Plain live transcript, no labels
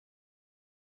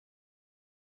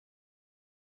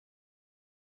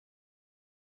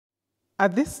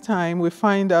At this time, we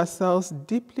find ourselves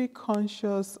deeply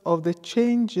conscious of the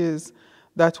changes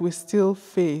that we still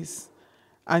face,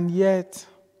 and yet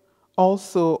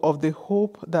also of the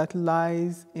hope that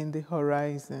lies in the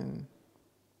horizon.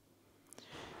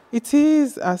 It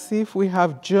is as if we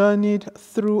have journeyed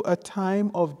through a time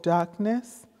of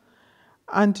darkness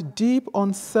and deep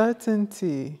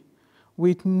uncertainty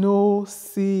with no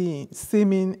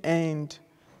seeming end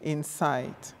in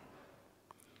sight.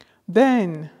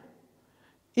 Then,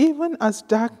 even as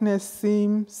darkness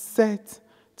seems set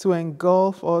to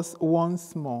engulf us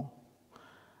once more,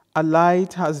 a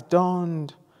light has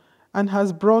dawned and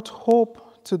has brought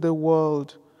hope to the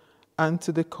world and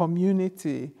to the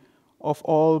community of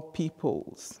all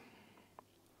peoples.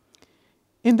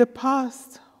 In the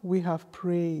past, we have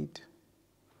prayed,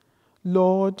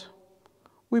 Lord,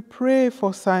 we pray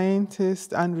for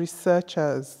scientists and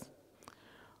researchers,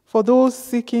 for those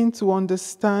seeking to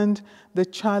understand the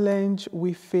challenge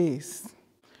we face,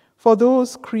 for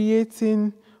those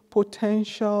creating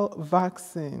potential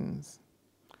vaccines,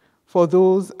 for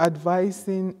those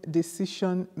advising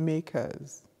decision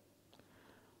makers.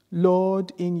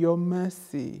 Lord, in your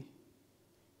mercy,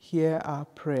 hear our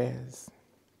prayers.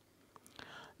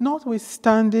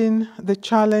 Notwithstanding the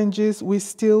challenges we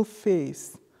still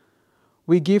face,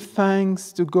 we give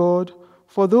thanks to God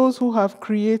for those who have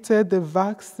created the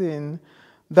vaccine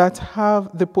that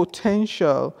have the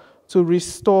potential to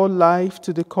restore life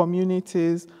to the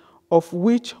communities of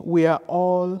which we are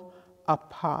all a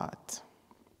part.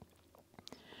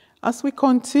 As we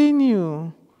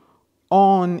continue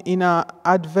on in our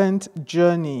Advent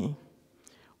journey,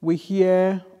 we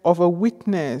hear of a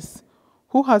witness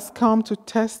who has come to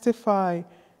testify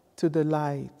to the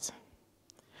light.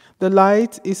 The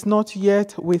light is not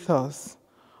yet with us,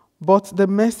 but the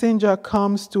messenger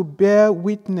comes to bear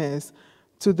witness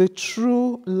to the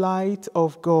true light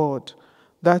of God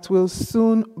that will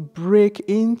soon break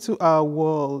into our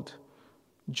world.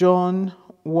 John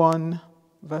 1,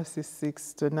 verses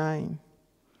 6 to 9.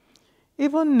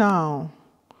 Even now,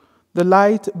 the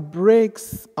light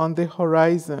breaks on the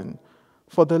horizon,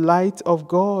 for the light of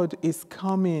God is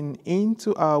coming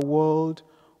into our world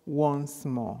once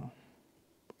more.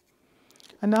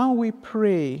 And now we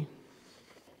pray,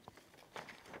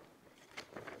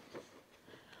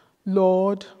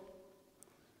 Lord,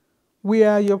 we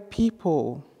are your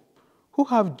people who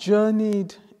have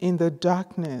journeyed in the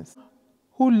darkness,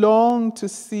 who long to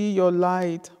see your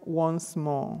light once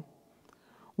more.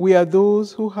 We are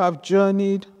those who have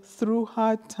journeyed through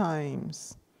hard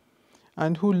times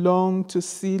and who long to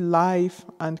see life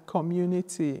and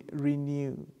community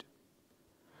renewed.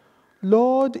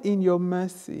 Lord, in your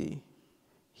mercy,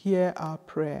 hear our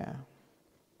prayer.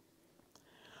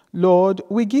 Lord,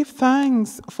 we give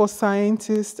thanks for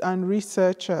scientists and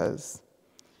researchers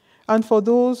and for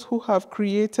those who have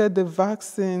created the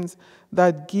vaccines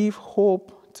that give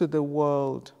hope to the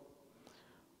world.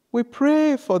 We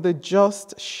pray for the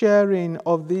just sharing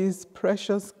of these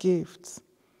precious gifts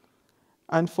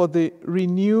and for the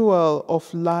renewal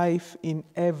of life in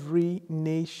every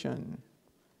nation.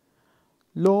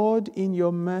 Lord, in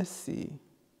your mercy,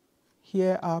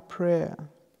 hear our prayer.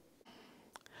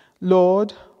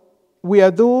 Lord, we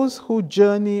are those who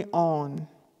journey on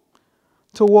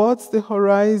towards the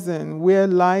horizon where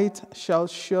light shall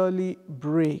surely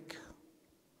break.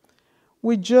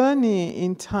 We journey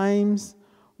in times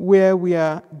where we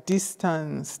are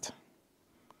distanced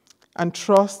and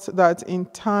trust that in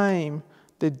time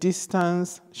the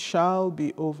distance shall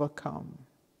be overcome.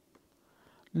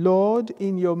 Lord,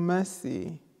 in your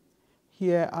mercy,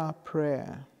 hear our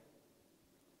prayer.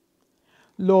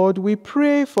 Lord, we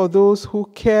pray for those who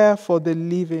care for the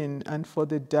living and for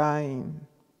the dying.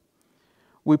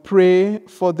 We pray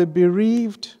for the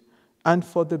bereaved and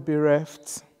for the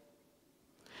bereft,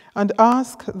 and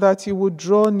ask that you would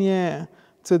draw near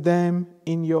to them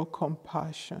in your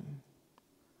compassion.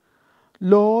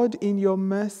 Lord, in your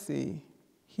mercy,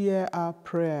 hear our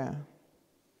prayer.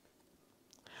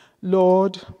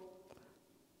 Lord,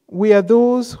 we are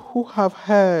those who have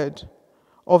heard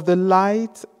of the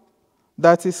light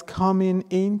that is coming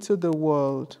into the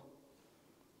world.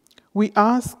 We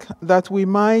ask that we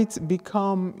might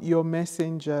become your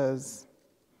messengers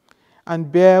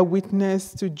and bear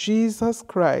witness to Jesus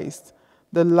Christ,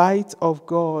 the light of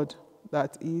God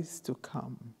that is to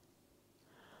come.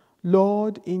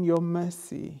 Lord, in your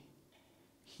mercy,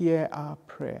 hear our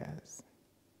prayers.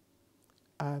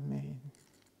 Amen.